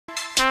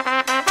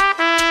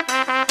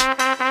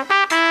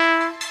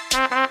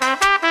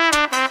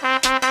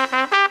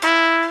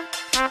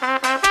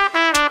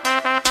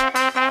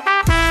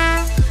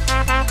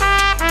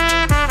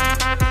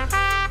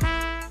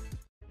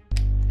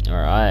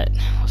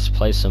Let's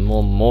play some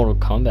more Mortal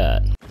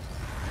Kombat.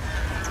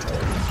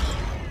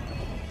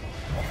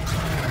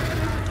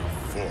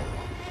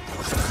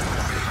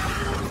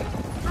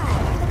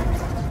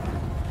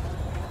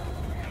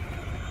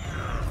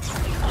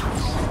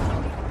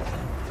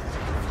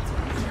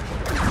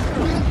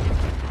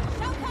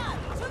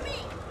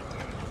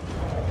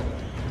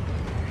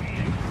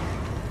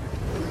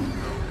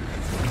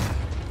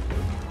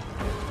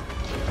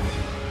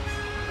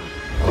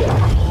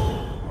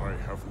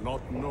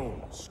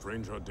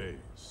 Stranger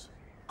days.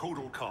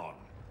 Kotal Khan,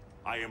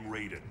 I am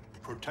Raiden,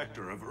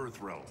 protector of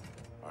Earthrealm.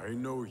 I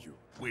know you.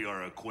 We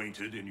are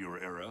acquainted in your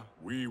era.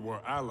 We were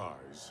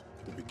allies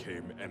who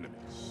became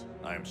enemies.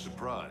 I am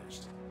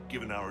surprised,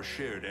 given our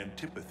shared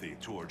antipathy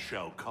toward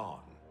Shao Kahn.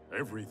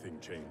 Everything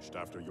changed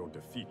after your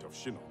defeat of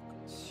Shinnok.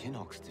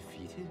 Shinnok's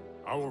defeated?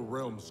 Our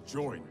realms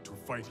joined to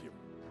fight him.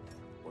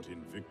 But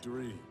in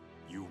victory,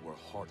 you were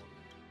hardened.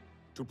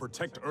 To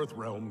protect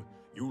Earthrealm,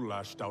 you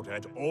lashed out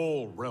at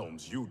all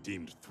realms you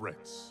deemed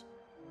threats.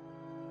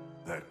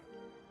 That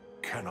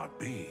cannot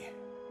be.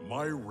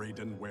 My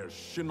Raiden wears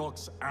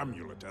Shinnok's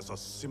amulet as a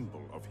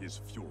symbol of his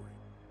fury.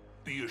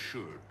 Be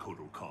assured,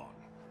 Kotal Khan,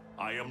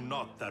 I am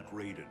not that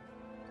Raiden.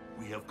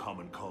 We have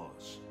common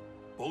cause,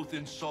 both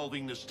in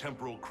solving this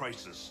temporal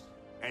crisis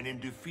and in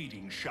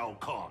defeating Shao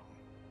Kahn.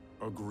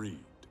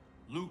 Agreed.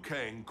 Liu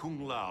Kang,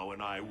 Kung Lao,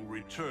 and I will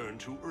return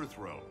to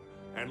Earthrealm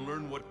and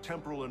learn what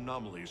temporal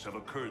anomalies have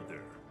occurred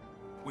there.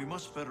 We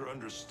must better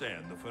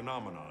understand the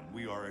phenomenon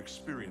we are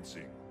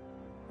experiencing.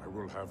 I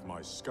will have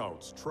my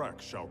scouts track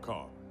Shao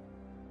Kahn.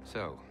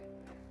 So,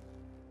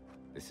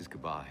 this is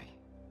goodbye.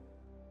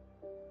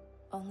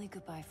 Only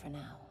goodbye for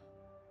now.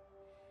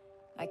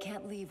 I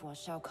can't leave while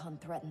Shao Kahn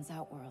threatens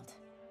Outworld.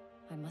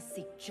 I must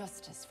seek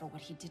justice for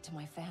what he did to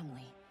my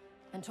family,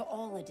 and to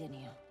all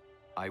Edinia.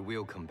 I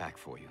will come back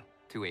for you,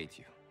 to aid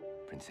you,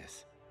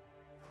 Princess.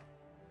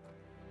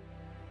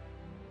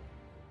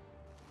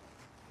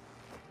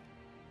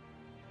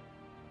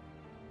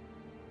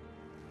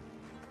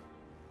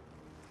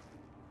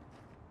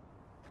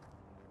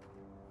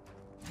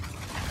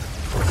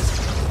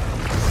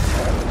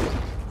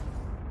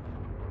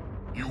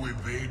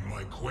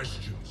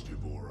 Questions,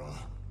 Deborah.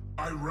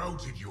 I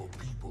routed your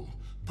people,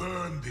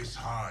 burned this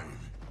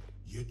hive,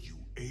 yet you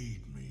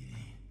aid me.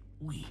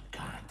 We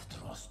can't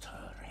trust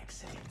her,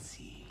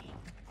 Excellency.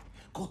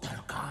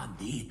 Kotal Khan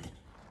did,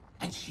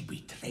 and she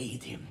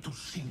betrayed him to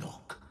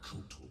Shinnok.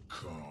 Kotal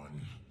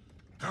Khan?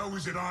 How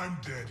is it I'm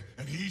dead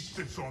and he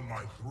sits on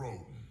my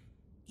throne?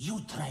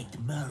 You tried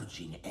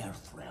merging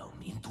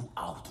Earthrealm into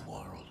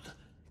Outworld.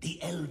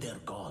 The Elder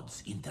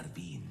Gods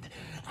intervened,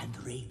 and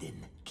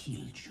Raiden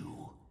killed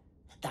you.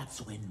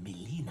 That's when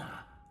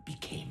Melina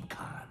became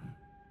Khan.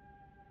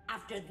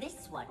 After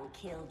this one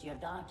killed your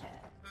daughter,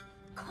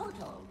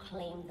 Kotal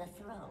claimed the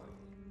throne.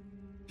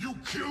 You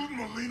killed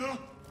Melina?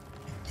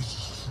 If this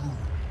is true,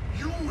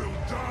 you will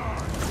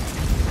die!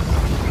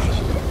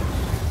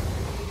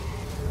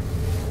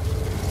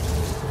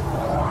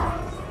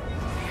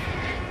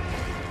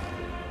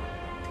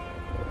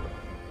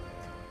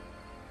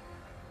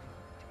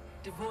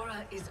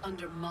 Deborah is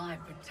under my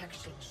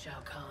protection, Shao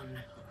Kahn.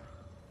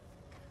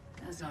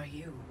 As are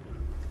you.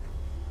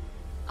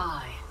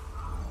 I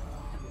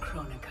am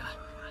Kronika.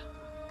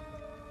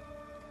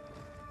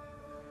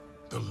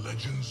 The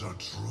legends are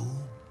true?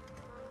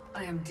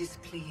 I am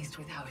displeased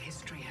with how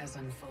history has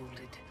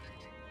unfolded.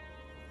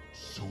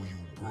 So you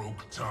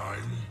broke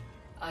time?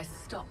 I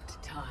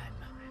stopped time.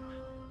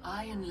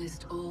 I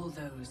enlist all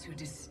those who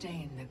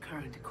disdain the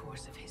current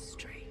course of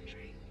history.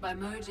 By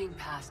merging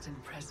past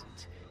and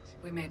present,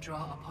 we may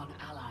draw upon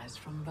allies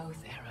from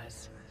both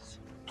eras.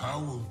 How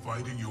will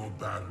fighting your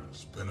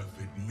battles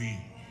benefit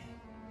me?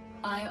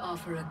 I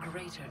offer a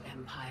greater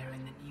empire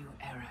in the new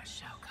era,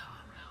 Shao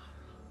Kahn.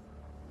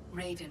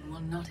 Raiden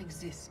will not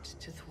exist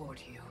to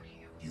thwart you.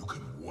 You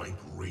can wipe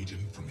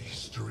Raiden from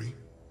history?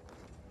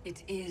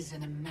 It is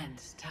an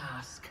immense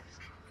task,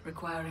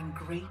 requiring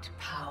great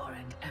power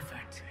and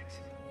effort.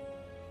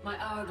 My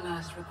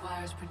hourglass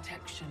requires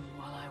protection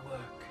while I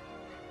work.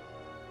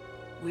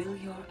 Will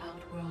your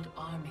Outworld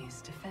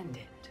armies defend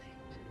it?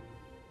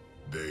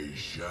 They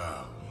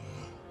shall.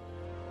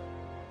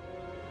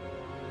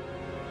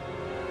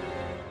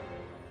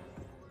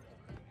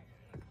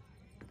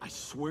 I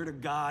swear to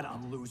God,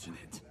 I'm losing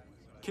it.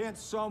 Can't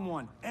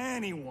someone,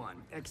 anyone,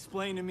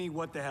 explain to me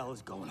what the hell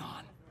is going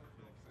on?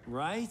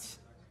 Right?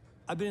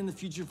 I've been in the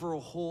future for a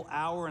whole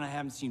hour and I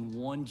haven't seen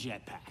one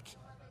jetpack.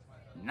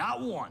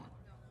 Not one.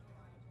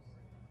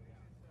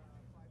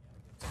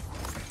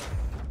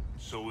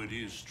 So it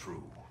is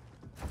true.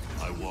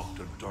 I walked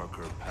a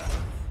darker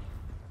path.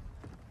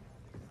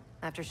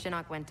 After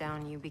Shinnok went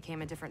down, you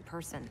became a different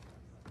person.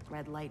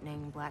 Red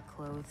lightning, black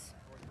clothes,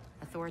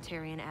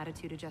 authoritarian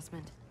attitude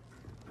adjustment.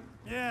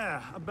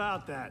 Yeah,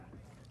 about that.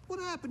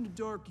 What happened to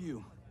Dark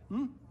You?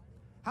 Hmm?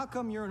 How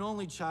come you're an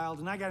only child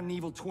and I got an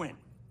evil twin?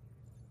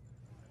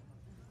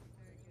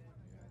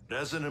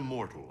 As an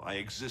immortal, I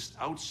exist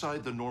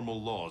outside the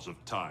normal laws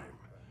of time.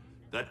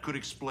 That could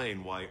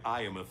explain why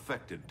I am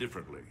affected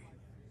differently.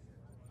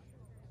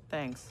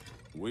 Thanks.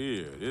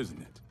 Weird,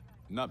 isn't it?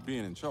 Not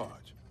being in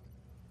charge.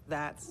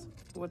 That's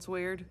what's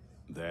weird?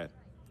 That,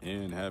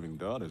 and having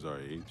daughters our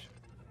age.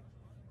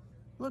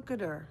 Look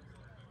at her.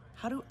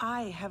 How do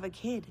I have a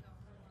kid?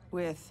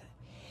 With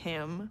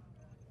him?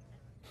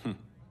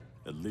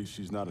 At least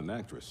she's not an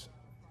actress.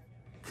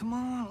 Come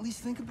on, at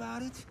least think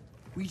about it.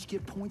 We each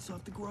get points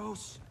off the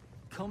gross.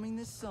 Coming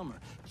this summer,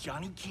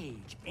 Johnny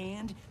Cage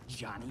and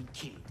Johnny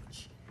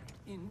Cage.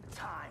 In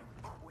time,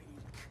 Quake.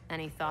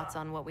 Any thoughts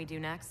on what we do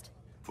next?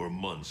 For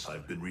months,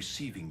 I've been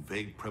receiving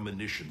vague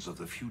premonitions of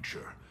the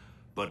future,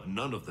 but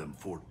none of them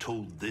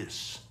foretold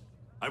this.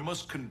 I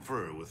must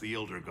confer with the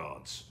Elder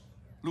Gods.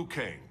 Liu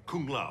Kang,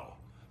 Kung Lao,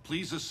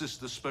 please assist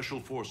the Special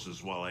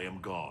Forces while I am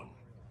gone.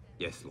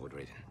 Yes, Lord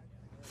Raiden.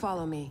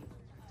 Follow me.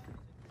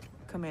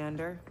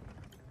 Commander?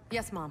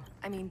 Yes, Mom.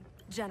 I mean,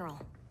 General.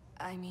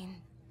 I mean...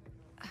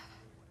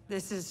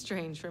 This is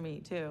strange for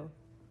me, too.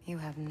 You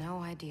have no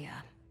idea.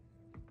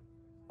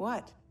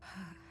 What?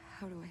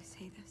 How do I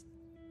say this?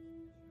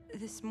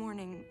 This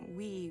morning,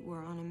 we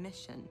were on a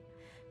mission.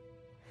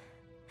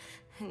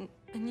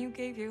 And you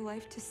gave your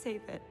life to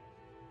save it.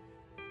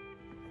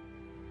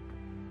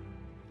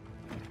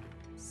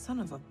 Son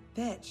of a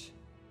bitch.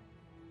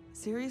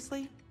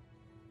 Seriously?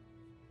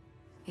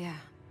 Yeah.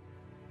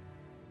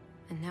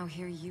 And now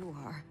here you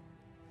are.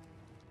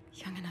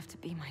 Young enough to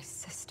be my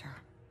sister.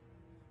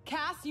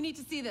 Cass, you need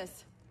to see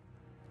this.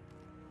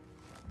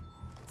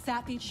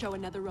 Sapphies show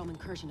another realm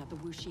incursion at the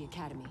Wuxi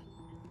Academy.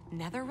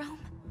 Netherrealm?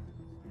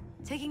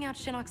 Taking out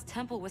Shinnok's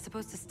temple was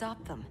supposed to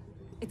stop them.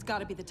 It's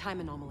gotta be the time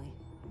anomaly.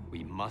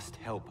 We must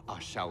help our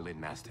Shaolin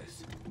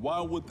masters.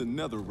 Why would the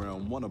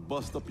Netherrealm want to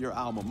bust up your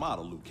alma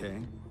mater, Liu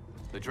Kang?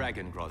 The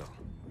Dragon Grotto.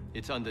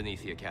 It's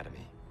underneath the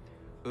Academy.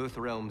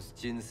 Earthrealm's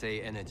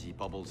Jinsei energy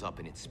bubbles up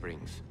in its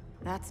springs.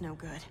 That's no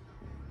good.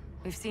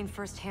 We've seen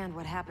firsthand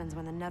what happens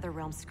when the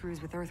Netherrealm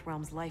screws with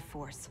Earthrealm's life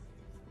force.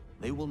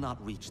 They will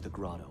not reach the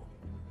grotto.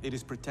 It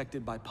is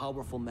protected by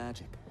powerful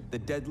magic, the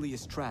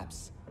deadliest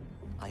traps.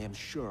 I am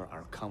sure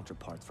our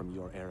counterparts from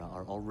your era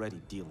are already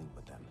dealing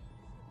with them.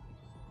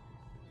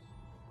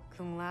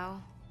 Kung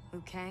Lao,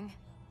 Liu Kang,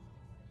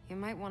 you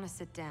might want to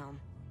sit down.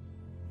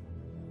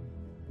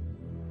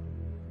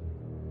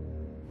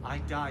 I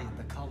die at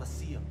the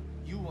Colosseum.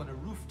 You on a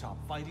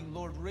rooftop fighting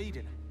Lord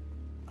Raiden.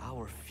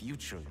 Our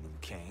future, Liu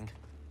Kang.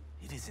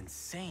 It is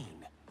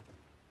insane.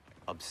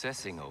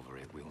 Obsessing over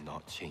it will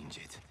not change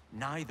it.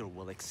 Neither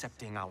will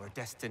accepting our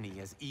destiny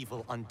as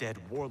evil undead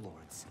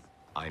warlords.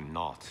 I'm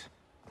not.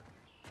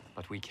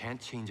 But we can't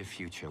change a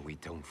future we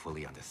don't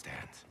fully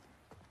understand.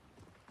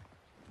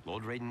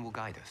 Lord Raiden will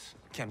guide us.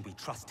 Can we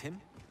trust him?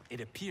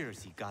 It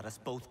appears he got us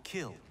both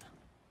killed.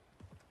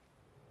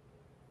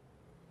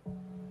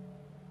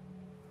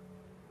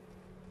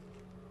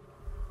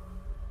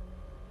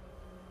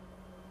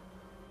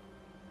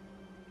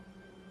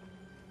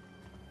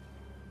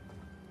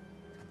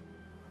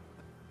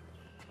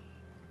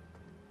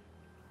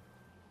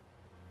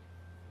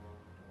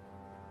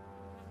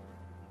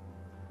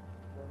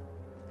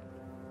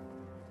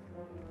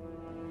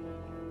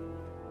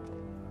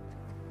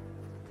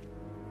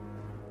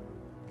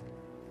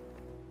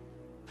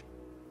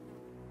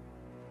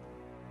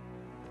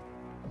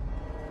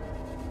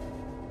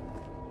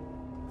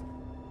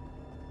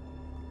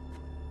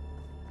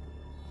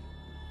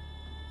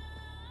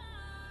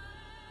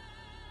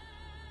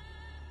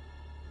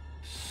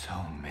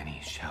 So many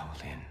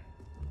Shaolin.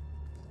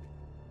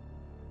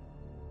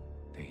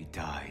 They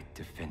died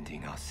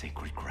defending our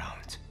sacred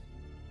ground.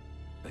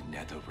 The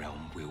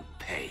Netherrealm will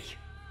pay.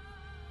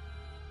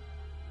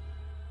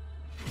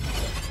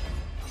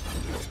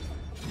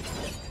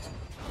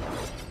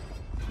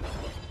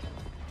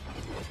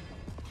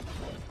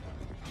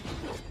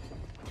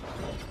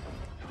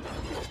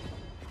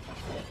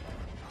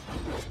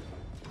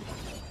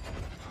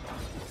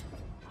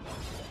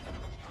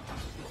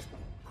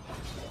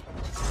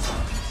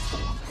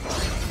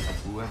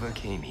 Whoever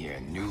came here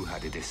knew how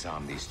to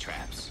disarm these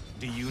traps.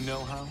 Do you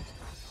know how?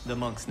 The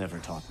monks never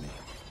taught me.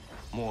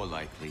 More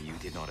likely you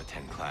did not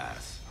attend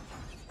class.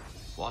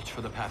 Watch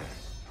for the pattern.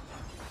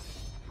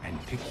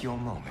 And pick your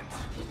moment.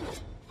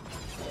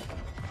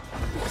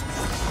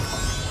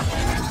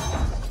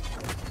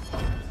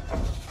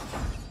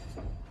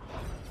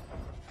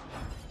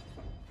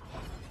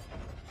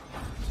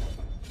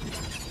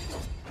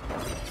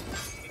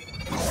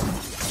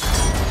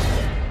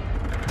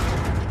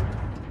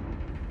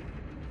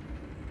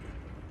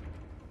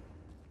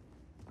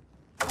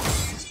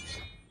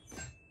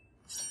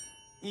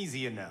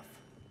 Easy enough.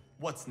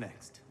 What's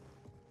next?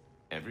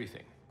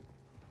 Everything.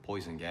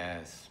 Poison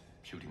gas,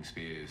 shooting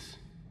spears,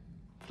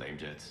 flame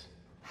jets.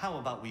 How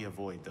about we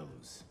avoid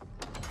those?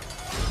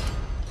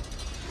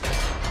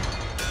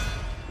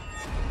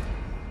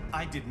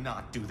 I did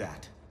not do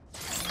that.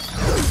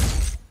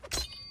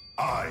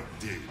 I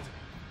did.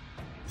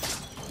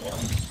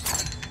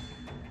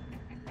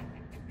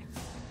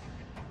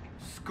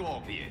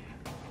 Scorpion.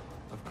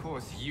 Of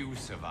course you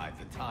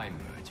survived the time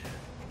merger.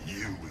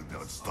 You will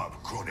not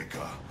stop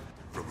Kronika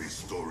from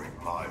restoring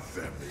my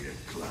family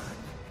and clan.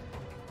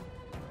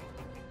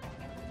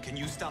 Can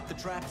you stop the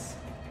traps?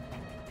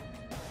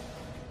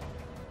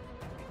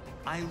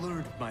 I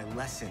learned my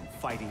lesson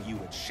fighting you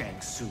at Shang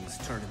Tsung's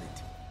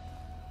tournament.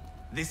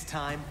 This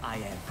time, I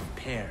am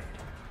prepared.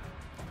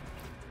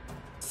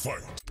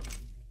 Fight!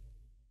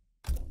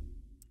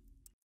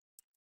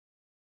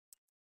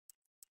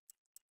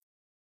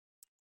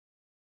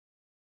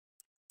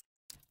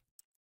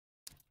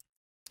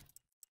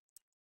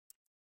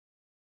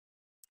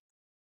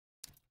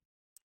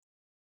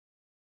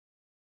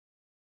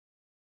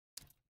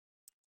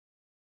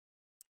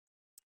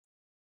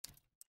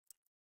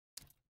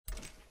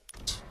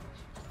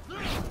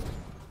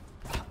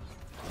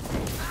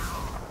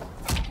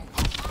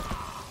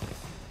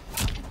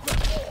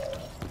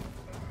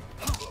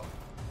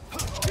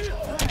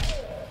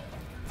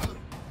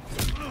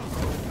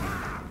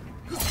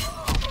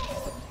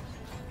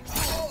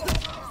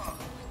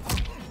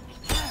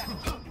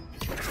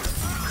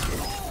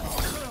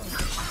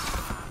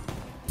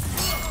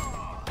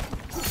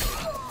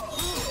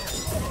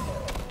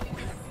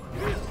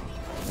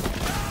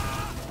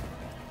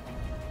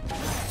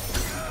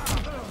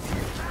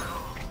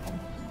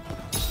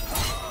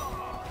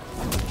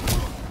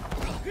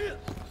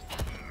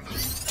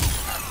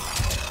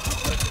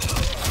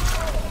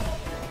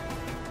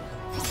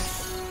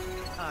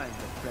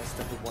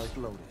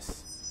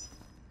 Lotus.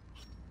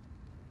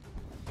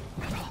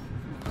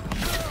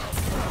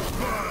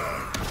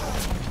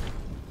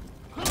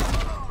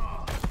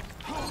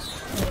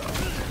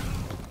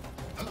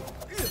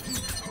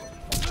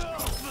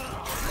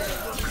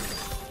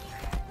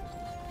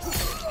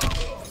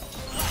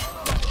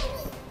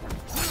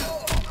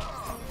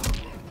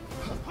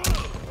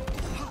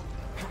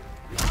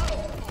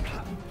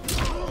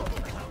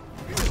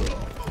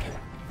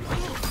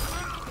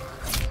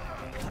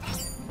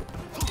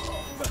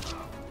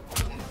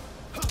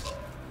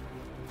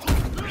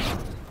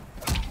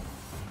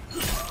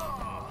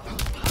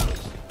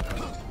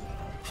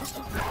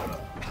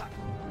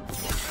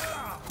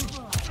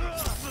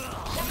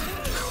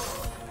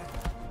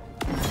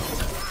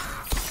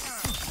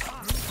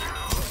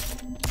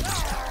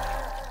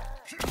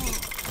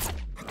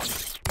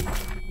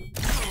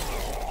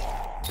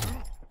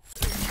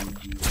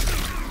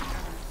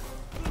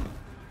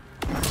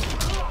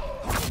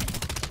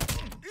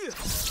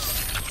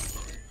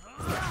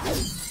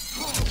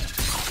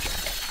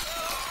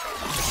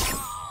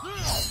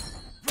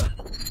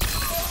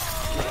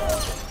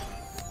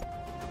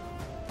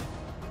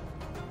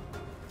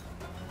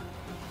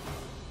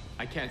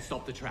 I can't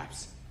stop the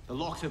traps. The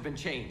locks have been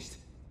changed.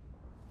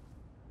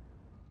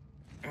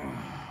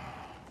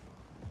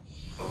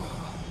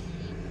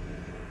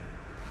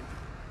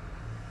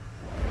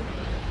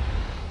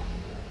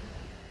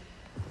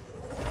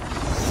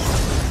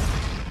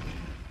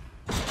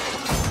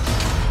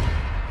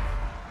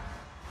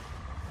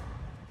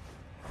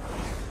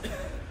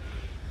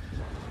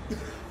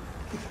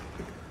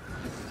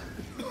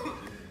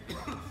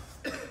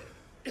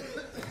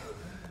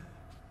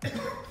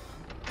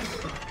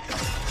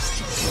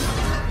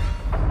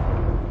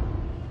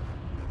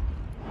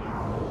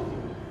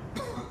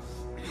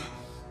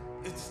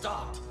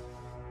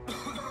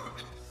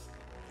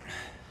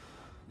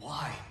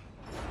 Why?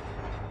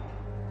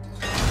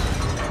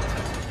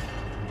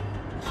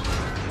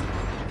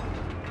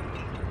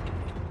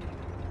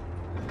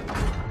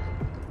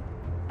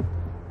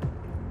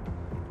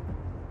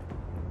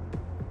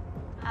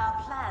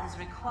 Our plans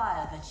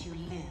require that you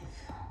live.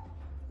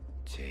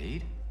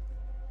 Jade?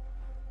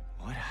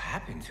 What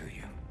happened to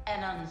you?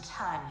 An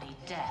untimely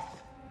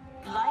death.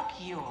 Like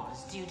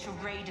yours, due to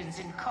Raiden's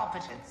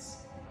incompetence.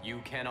 You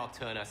cannot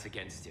turn us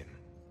against him.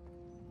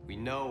 We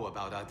know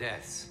about our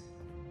deaths.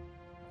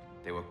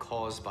 They were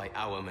caused by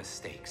our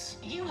mistakes.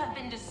 You have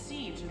been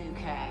deceived, Liu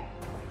Kang.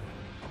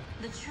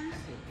 The truth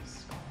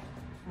is,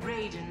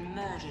 Raiden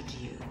murdered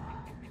you.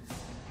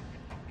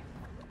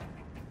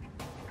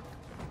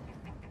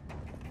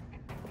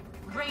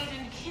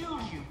 Raiden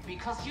killed you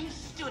because you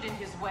stood in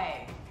his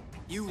way.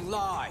 You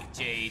lie,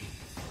 Jade.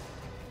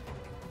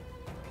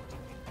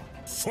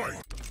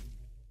 Fight!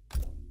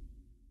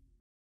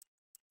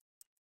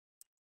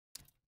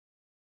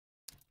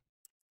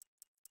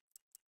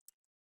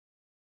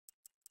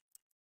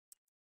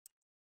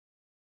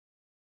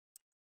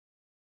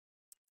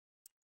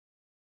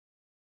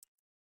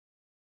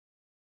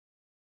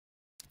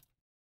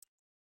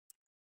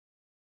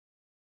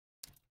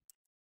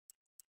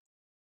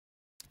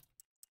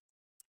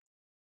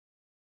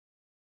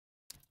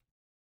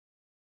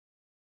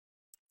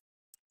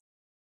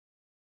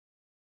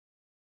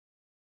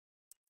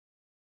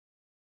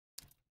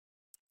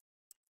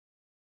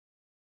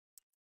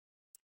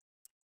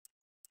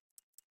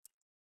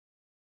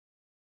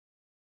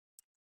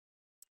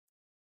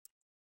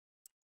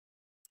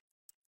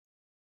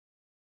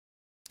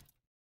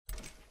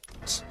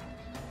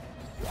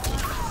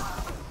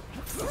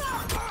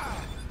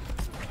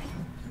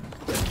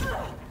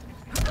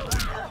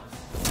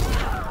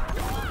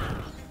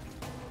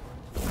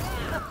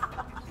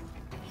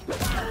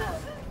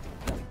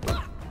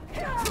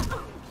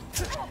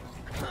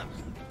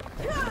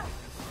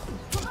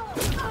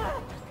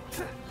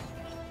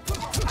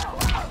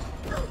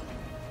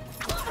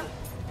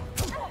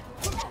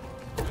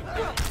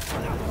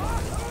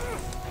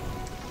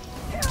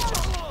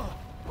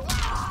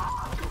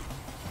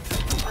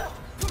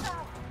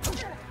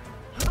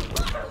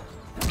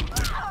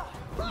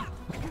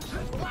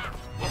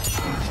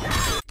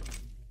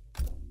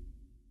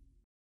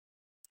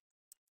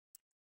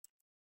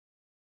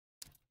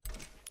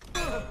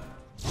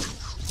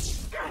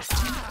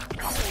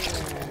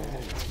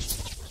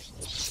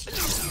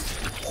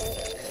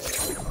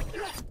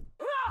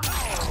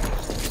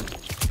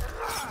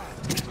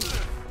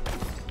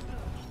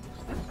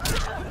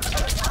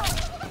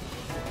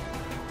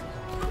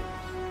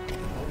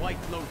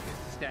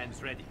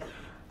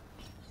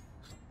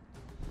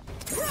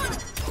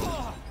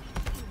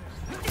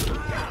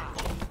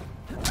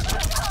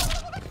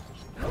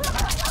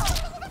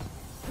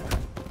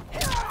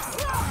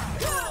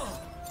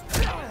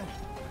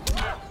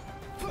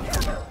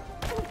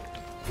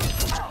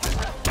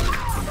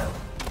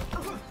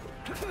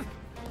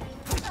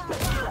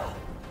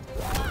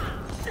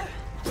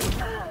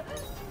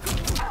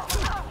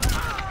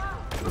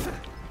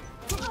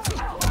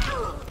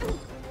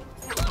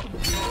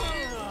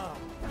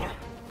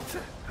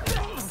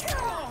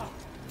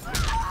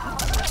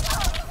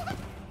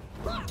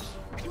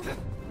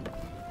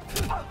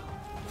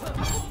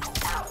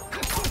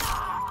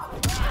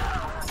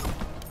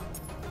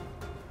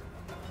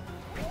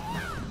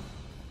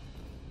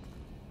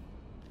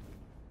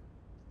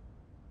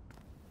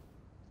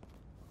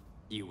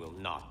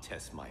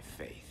 test my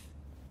faith.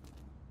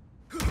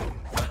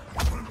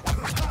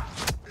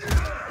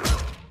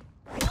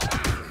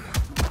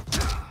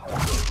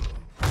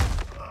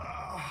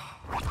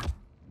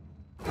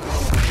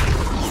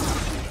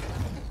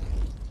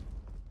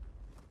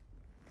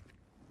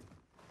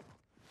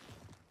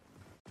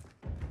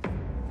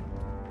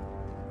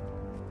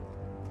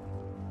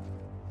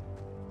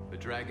 The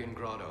Dragon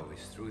Grotto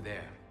is through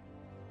there.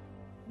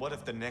 What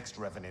if the next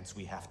revenants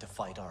we have to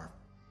fight are...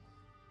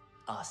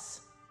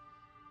 us?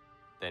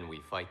 Then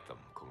we fight them,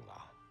 Kung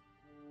Lao.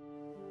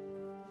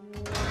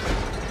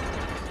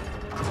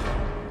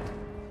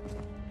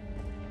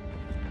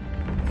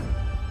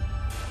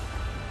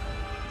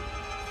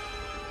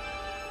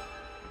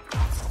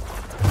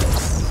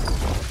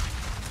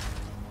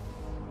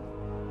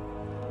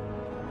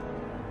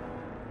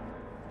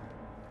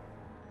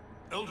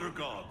 Elder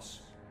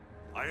Gods,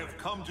 I have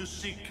come to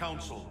seek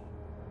counsel.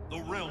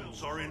 The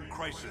realms are in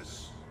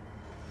crisis.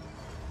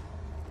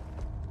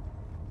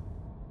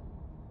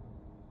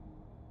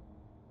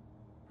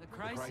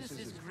 The crisis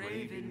is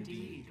grave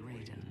indeed,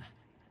 Raiden.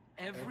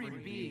 Every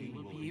being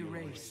will be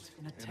erased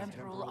in a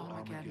temporal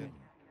Armageddon.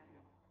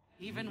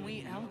 Even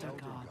we Elder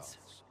Gods.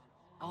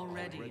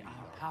 Already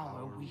our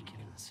power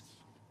weakens.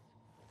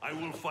 I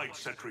will fight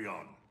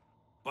Cetrion.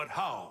 But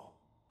how?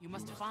 You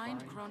must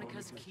find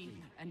Kronika's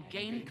keep and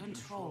gain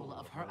control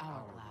of her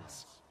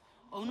hourglass.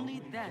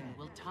 Only then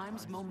will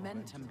time's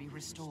momentum be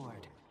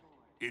restored.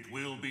 It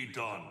will be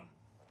done.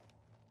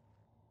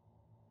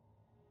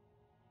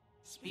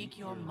 Speak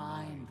your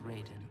mind,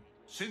 Raiden.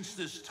 Since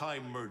this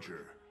time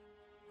merger,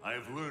 I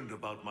have learned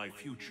about my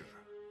future.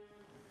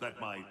 That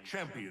my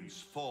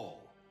champions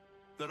fall.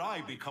 That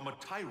I become a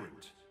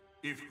tyrant.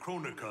 If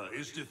Kronika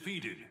is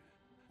defeated,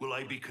 will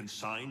I be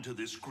consigned to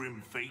this grim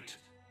fate?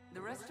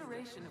 The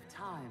restoration of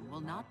time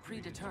will not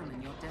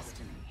predetermine your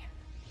destiny.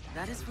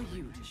 That is for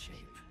you to shape.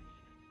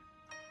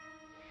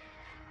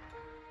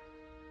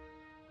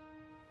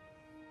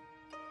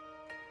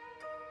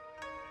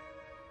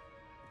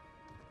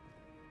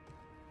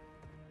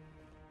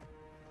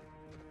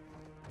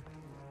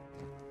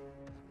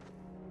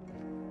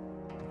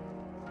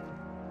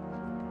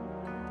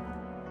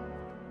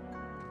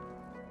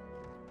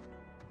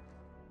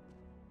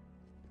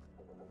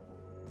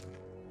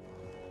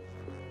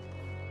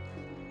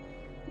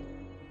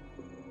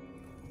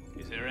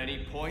 Is there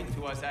any point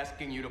to us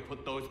asking you to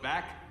put those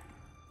back?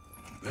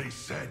 They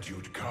said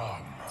you'd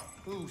come.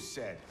 Who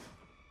said?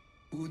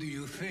 Who do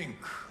you think,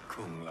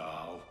 Kung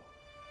Lao?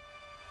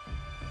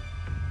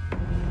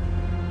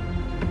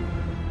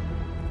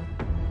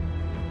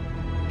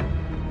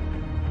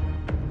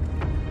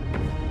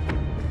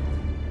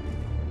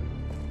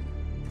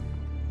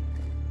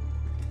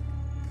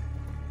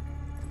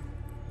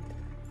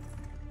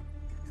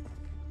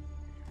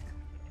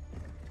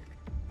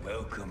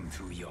 Welcome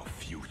to your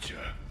future.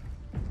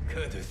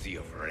 Courtesy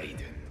of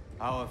Raiden.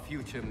 Our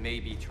future may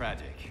be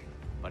tragic,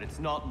 but it's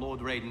not Lord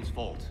Raiden's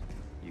fault.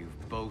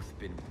 You've both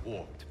been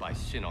warped by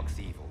Shinnok's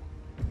evil.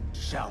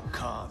 Shao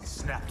Kahn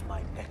snapped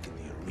my neck in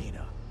the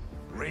arena.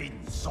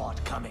 Raiden saw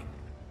it coming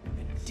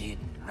and did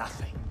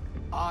nothing.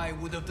 I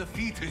would have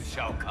defeated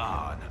Shao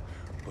Kahn,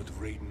 but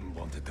Raiden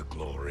wanted the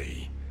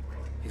glory.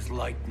 His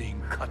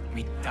lightning cut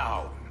me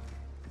down.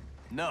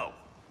 No,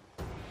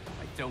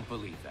 I don't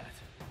believe that.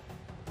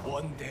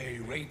 One day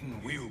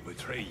Raiden will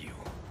betray you.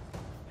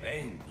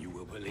 Then you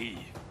will believe.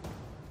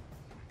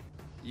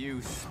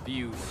 You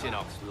spew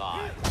Shinnok's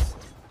lies.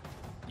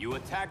 You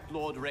attacked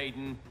Lord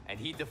Raiden, and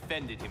he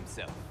defended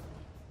himself.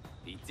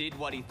 He did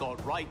what he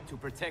thought right to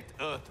protect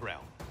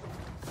Earthrealm.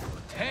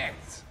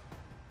 Protect?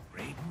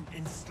 Raiden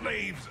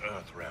enslaves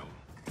Earthrealm.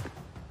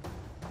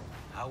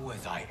 How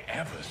was I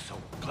ever so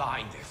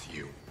blind as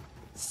you?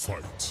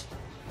 Fight.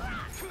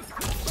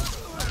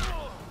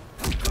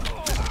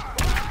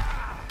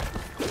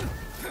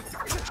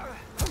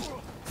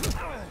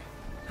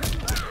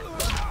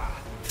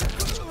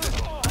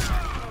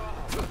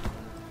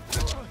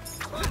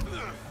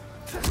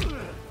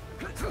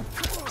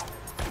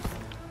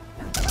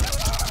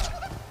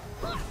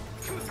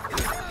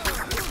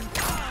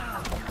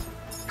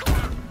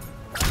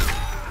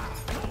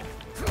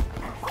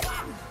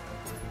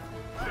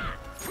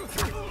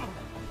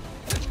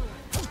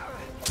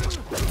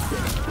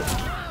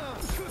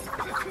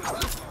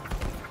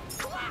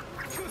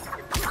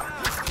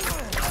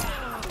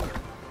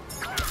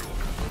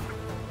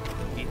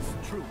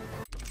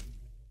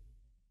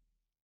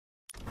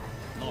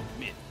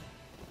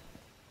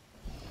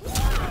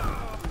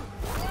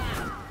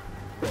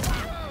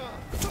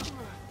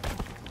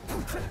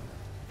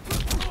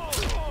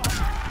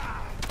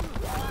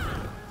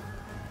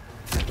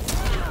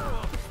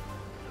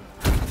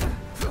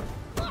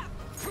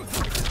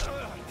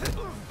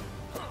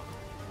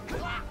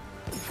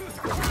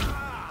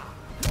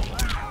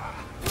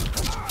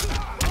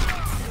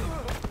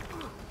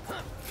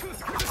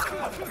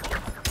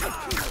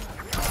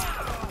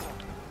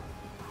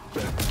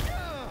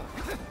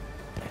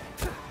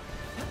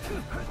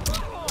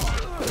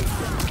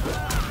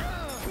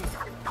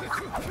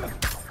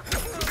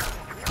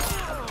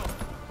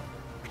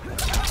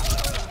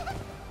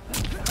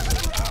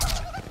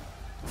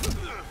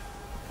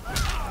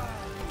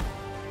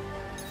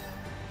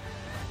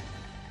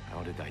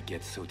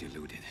 get so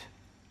deluded.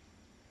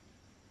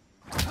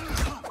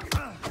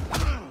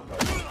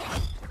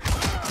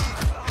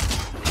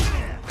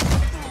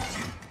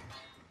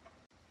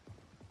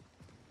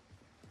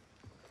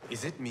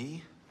 Is it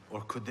me,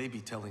 or could they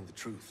be telling the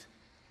truth?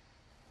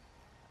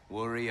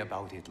 Worry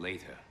about it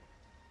later.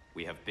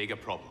 We have bigger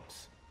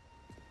problems.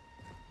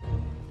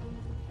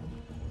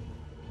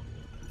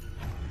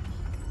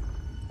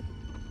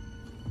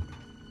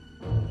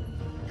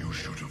 You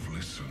should have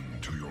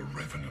listened to your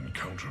Revenant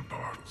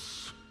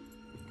counterparts.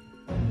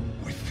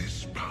 With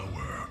this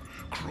power,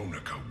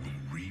 Kronika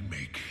will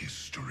remake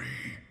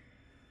history.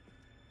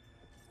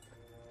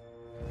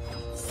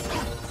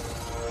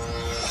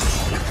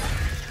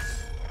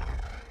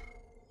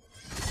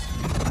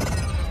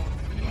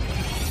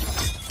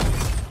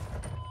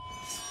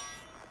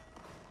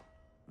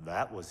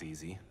 That was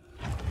easy.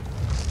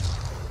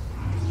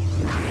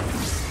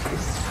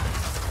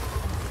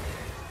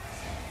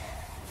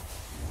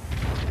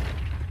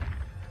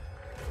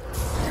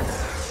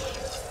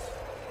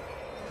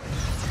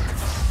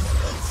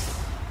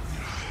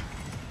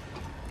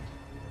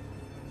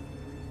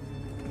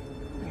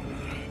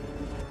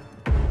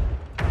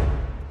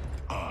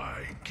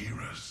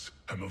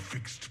 Am a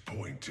fixed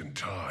point in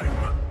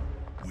time.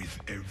 With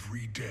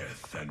every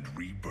death and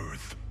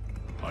rebirth,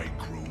 I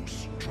grow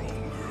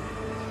stronger.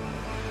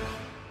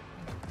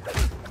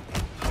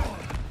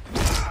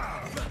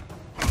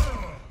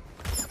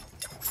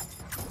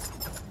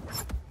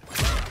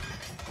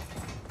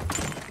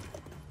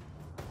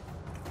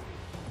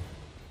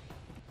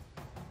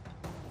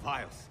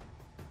 Vials.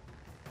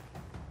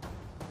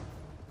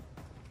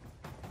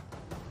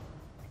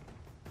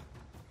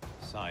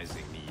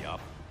 Sizing me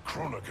up.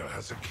 Kronika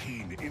has a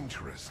keen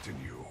interest in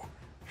you.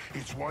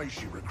 It's why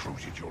she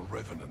recruited your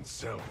Revenant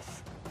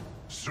self.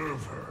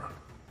 Serve her.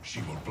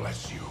 She will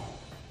bless you.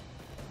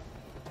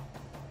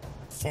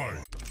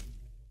 Fight!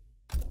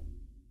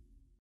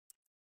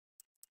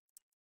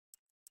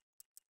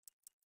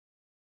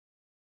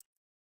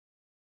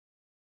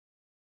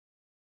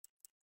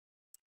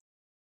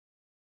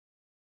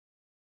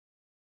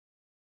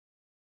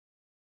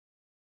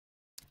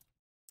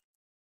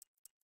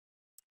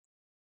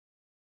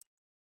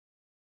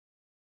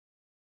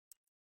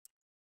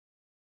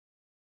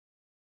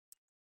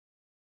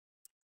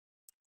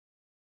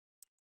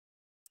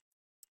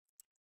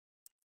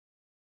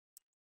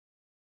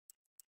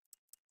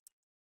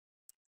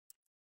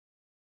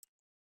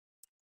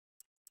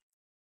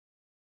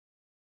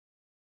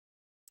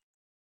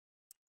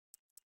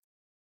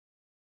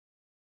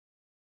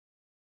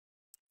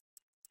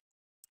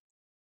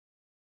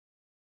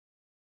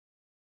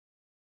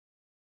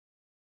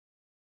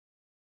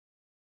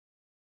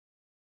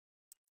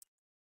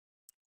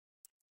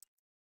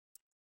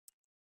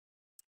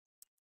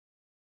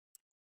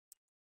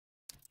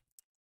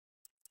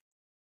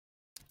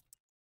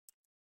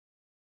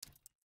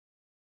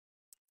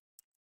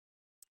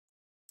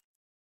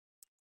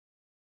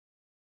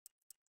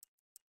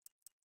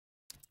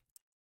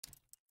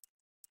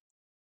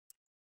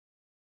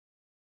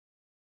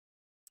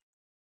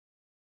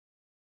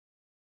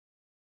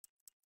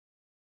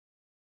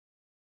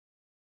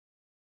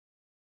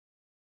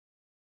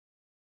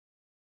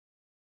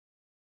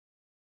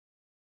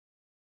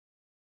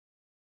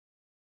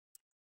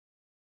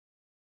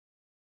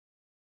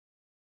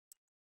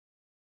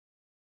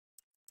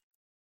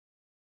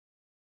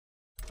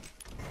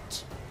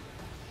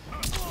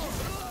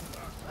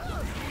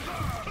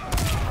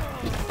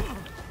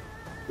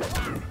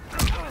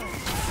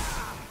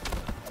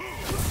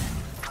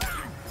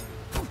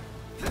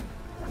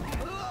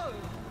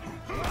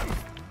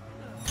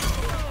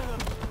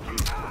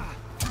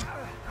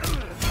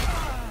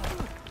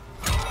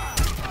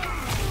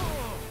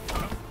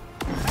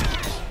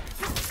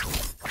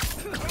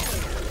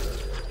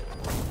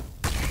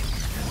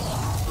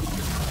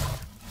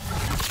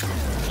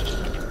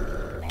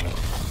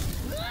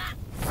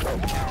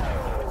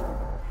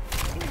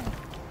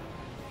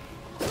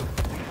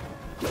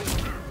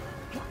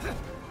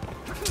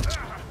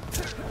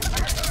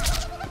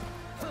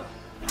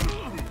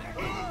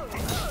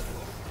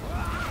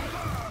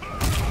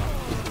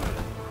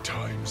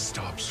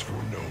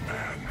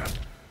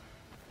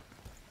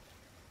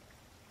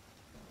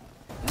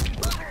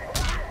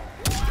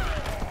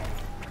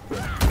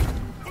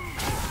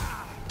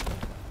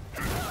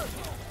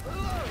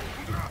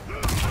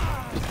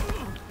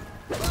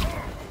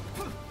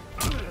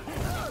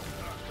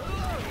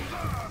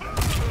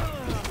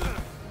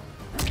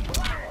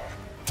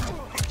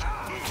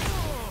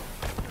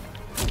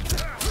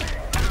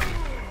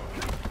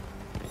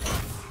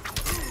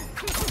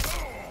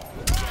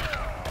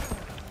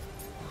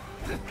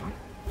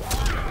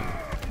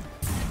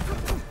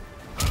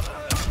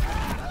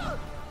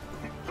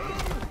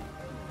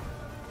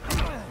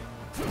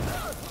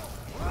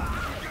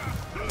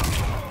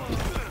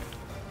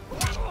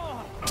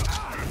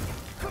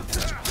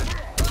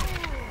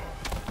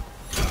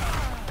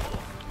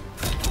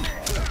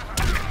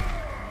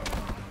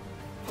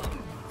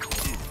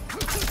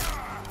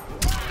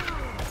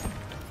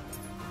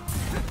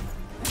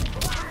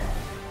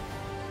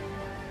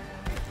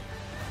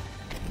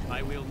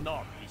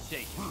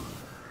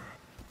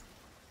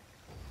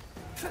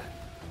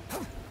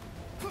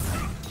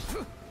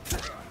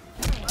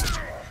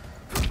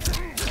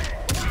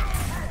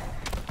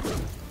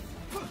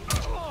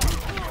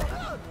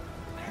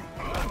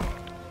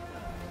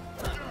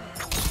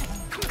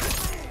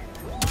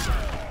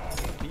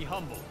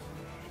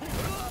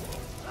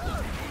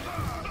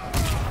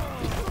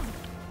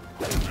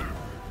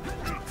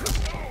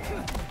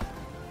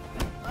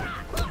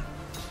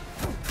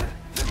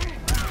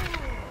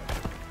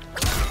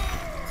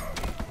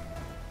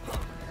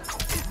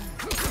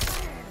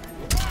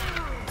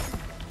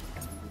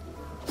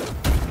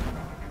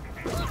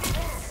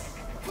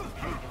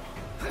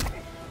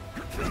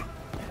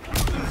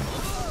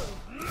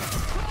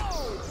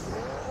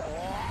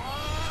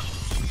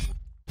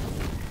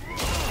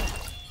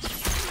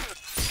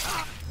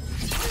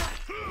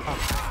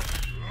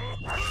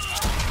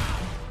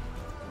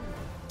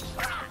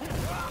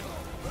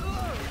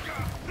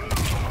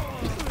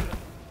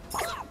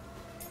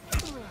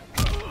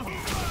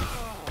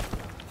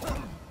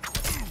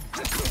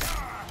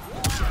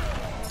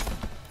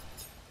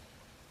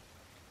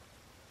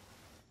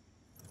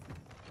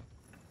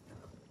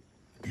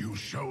 you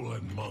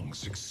Shaolin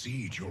monks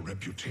exceed your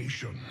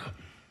reputation.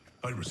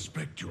 I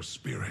respect your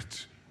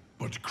spirit,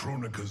 but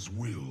Kronika's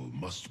will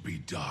must be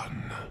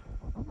done.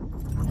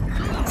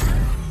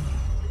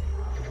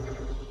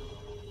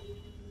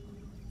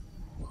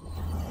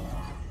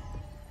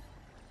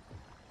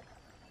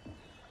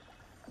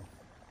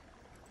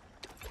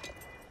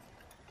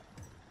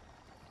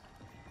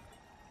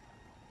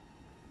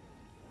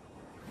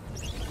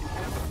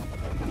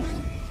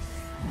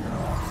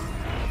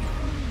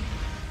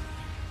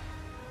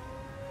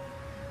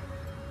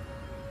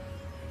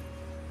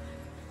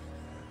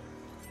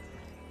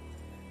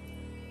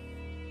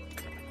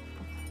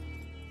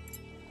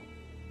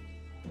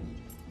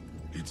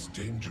 It's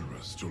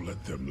dangerous to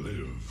let them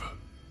live.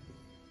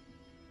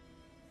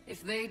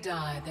 If they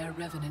die, their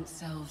revenant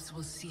selves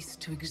will cease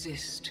to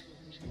exist.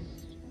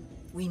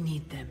 We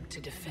need them to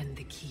defend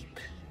the keep.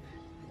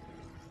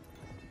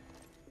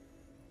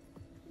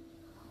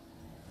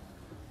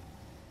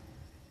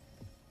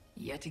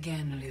 Yet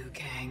again, Liu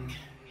Kang,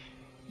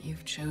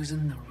 you've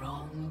chosen the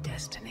wrong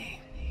destiny.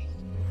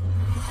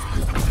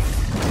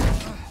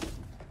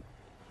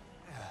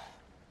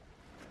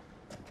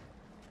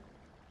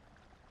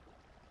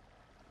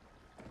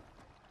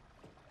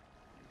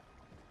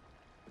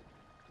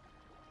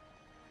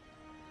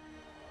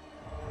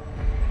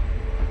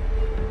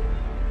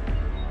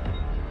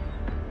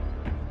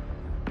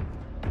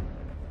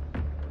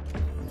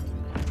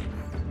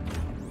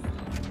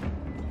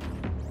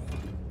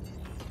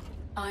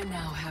 I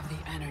now have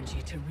the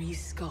energy to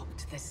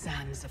re-sculpt the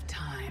sands of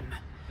time.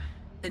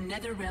 The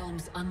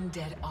Netherrealm's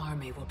undead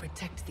army will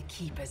protect the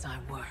keep as I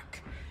work.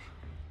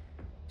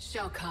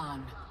 Shao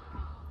Kahn,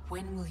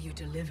 when will you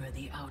deliver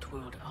the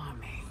Outworld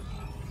army?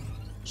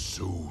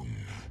 Soon.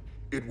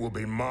 It will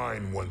be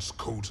mine once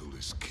Kotal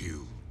is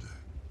killed.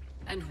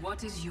 And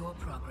what is your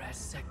progress,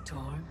 Sector?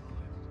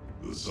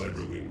 The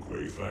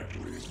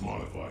SHAREfactory is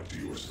modified to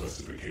your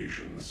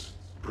specifications.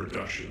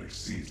 Production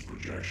exceeds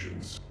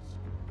projections.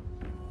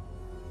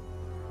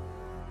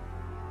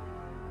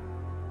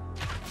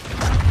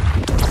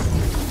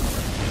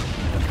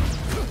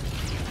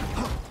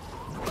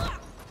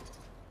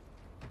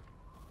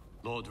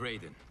 Lord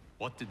Raiden,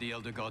 what did the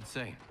Elder God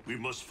say? We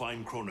must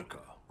find Kronika,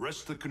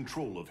 wrest the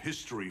control of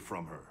history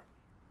from her.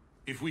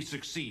 If we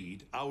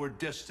succeed, our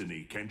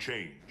destiny can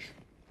change.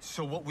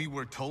 So what we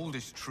were told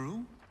is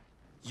true?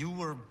 You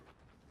were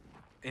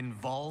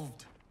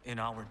involved in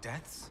our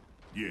deaths?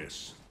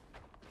 Yes.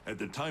 Had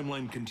the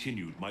timeline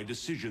continued, my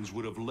decisions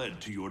would have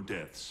led to your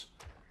deaths.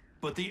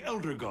 But the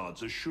Elder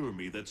Gods assure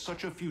me that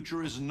such a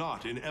future is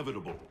not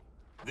inevitable.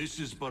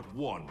 This is but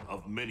one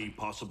of many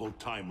possible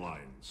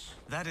timelines.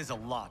 That is a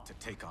lot to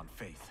take on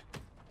faith.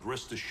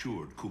 Rest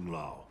assured, Kung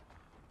Lao.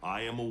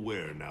 I am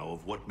aware now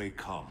of what may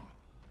come.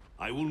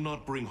 I will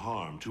not bring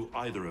harm to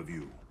either of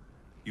you.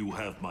 You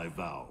have my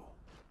vow.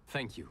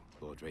 Thank you,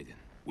 Lord Raiden.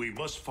 We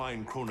must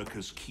find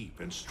Kronika's keep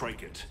and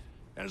strike it,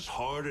 as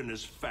hard and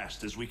as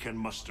fast as we can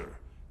muster,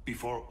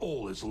 before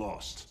all is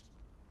lost.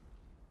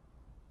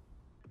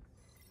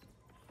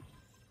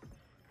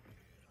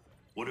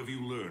 What have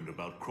you learned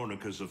about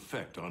Kronika's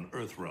effect on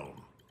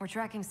Earthrealm? We're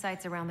tracking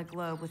sites around the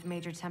globe with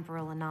major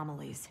temporal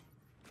anomalies.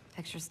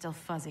 Picture's still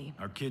fuzzy.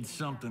 Our kid's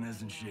something,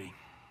 isn't she?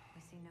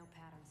 We see no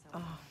patterns so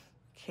far. Oh,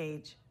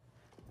 Cage.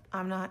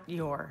 I'm not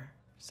your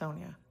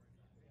Sonya.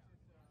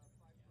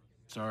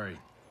 Sorry.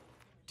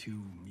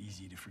 Too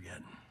easy to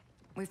forget.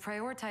 We've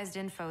prioritized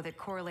info that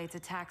correlates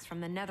attacks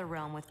from the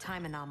Netherrealm with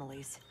time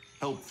anomalies.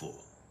 Helpful.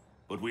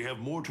 But we have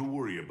more to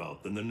worry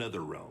about than the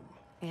Netherrealm.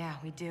 Yeah,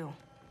 we do.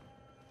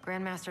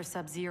 Grandmaster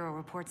Sub-Zero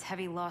reports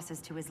heavy losses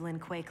to his Lin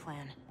Kuei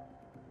clan.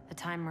 The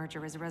Time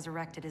Merger has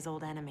resurrected his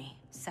old enemy,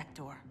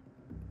 Sector.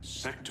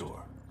 Sector?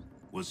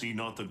 Was he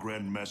not the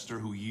Grandmaster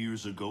who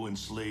years ago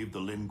enslaved the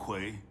Lin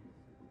Kuei?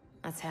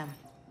 That's him.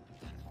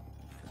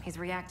 He's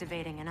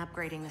reactivating and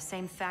upgrading the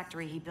same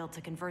factory he built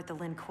to convert the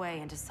Lin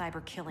Kuei into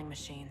cyber killing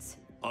machines.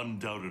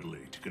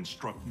 Undoubtedly, to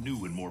construct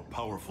new and more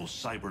powerful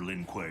cyber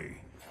Lin Kuei.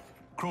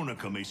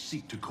 Kronika may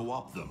seek to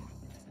co-opt them.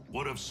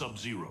 What of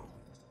Sub-Zero?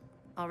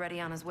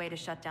 Already on his way to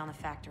shut down the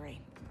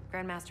factory.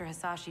 Grandmaster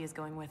Hasashi is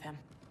going with him.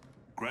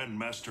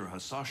 Grandmaster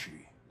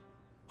Hasashi?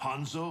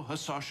 Hanzo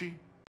Hasashi?